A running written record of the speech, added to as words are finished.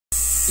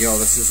Yo,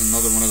 this is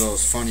another one of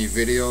those funny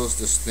videos.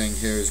 This thing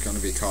here is going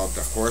to be called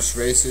the horse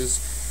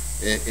races.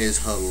 It is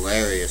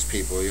hilarious,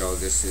 people. Yo,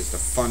 this is the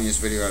funniest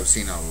video I've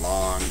seen in a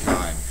long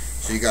time.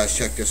 So you guys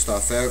check this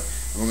stuff out,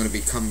 and we're going to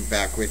be coming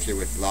back with you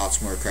with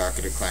lots more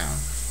Kracker the Clown.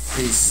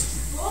 Peace.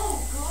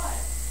 Oh, God.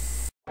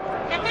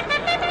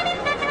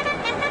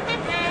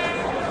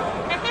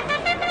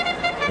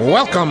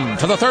 Welcome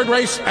to the third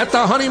race at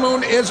the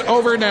Honeymoon is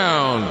Over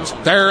Downs.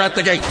 They're at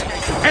the gate,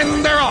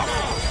 and they're off.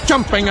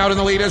 Jumping out in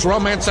the lead is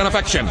Romance and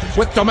Affection,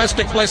 with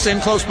Domestic Bliss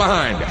in close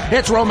behind.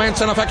 It's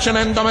Romance and Affection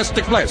and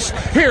Domestic Bliss.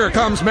 Here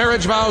comes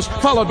Marriage Vows,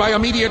 followed by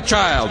Immediate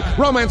Child.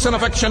 Romance and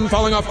Affection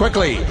falling off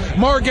quickly.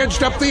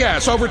 Mortgaged Up the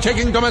Ass,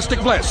 overtaking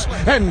Domestic Bliss.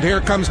 And here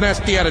comes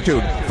Nasty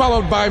Attitude,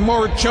 followed by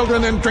More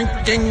Children and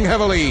Drinking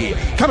Heavily.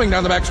 Coming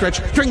down the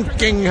backstretch,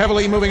 Drinking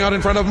Heavily moving out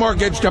in front of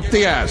Mortgaged Up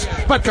the Ass.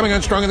 But coming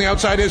on strong on the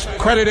outside is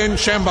Credit in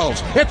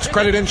Shambles. It's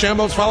Credit in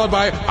Shambles, followed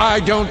by I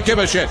Don't Give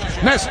a Shit,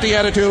 Nasty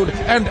Attitude,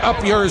 and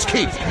Up Yours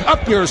Keep.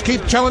 Up Yours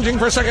Keep challenging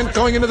for second,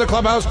 going into the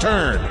clubhouse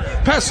turn.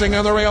 Passing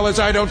on the rail is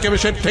I Don't Give a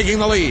Shit, taking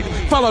the lead,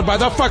 followed by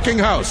The Fucking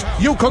House.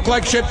 You Cook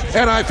Like Shit,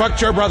 and I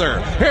Fucked Your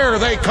Brother. Here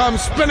they come,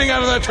 spinning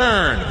out of the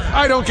turn.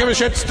 I Don't Give a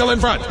Shit still in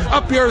front.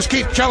 Up Yours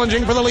Keep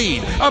challenging for the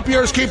lead. Up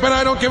Yours Keep and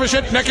I Don't Give a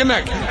Shit neck and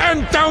neck.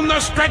 And down the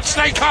stretch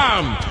they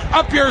come.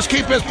 Up Yours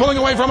Keep is pulling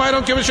away from I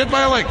Don't Give a Shit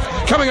by a length.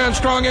 Coming on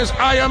strong is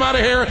I Am Out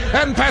of Here,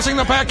 and passing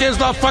the pack is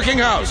The Fucking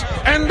House.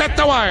 And at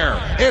the wire,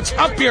 it's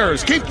Up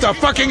Yours Keep, The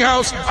Fucking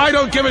House, I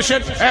Don't Give a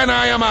Shit, and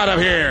I Am Out of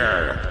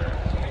Here.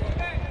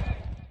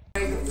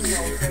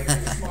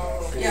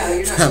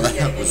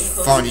 That was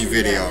a funny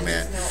video,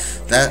 man.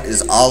 That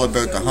is all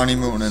about the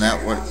honeymoon, and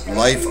that what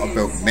life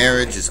about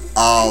marriage is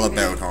all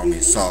about,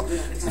 homies. So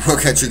we'll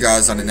catch you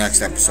guys on the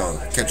next episode.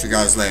 Catch you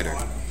guys later.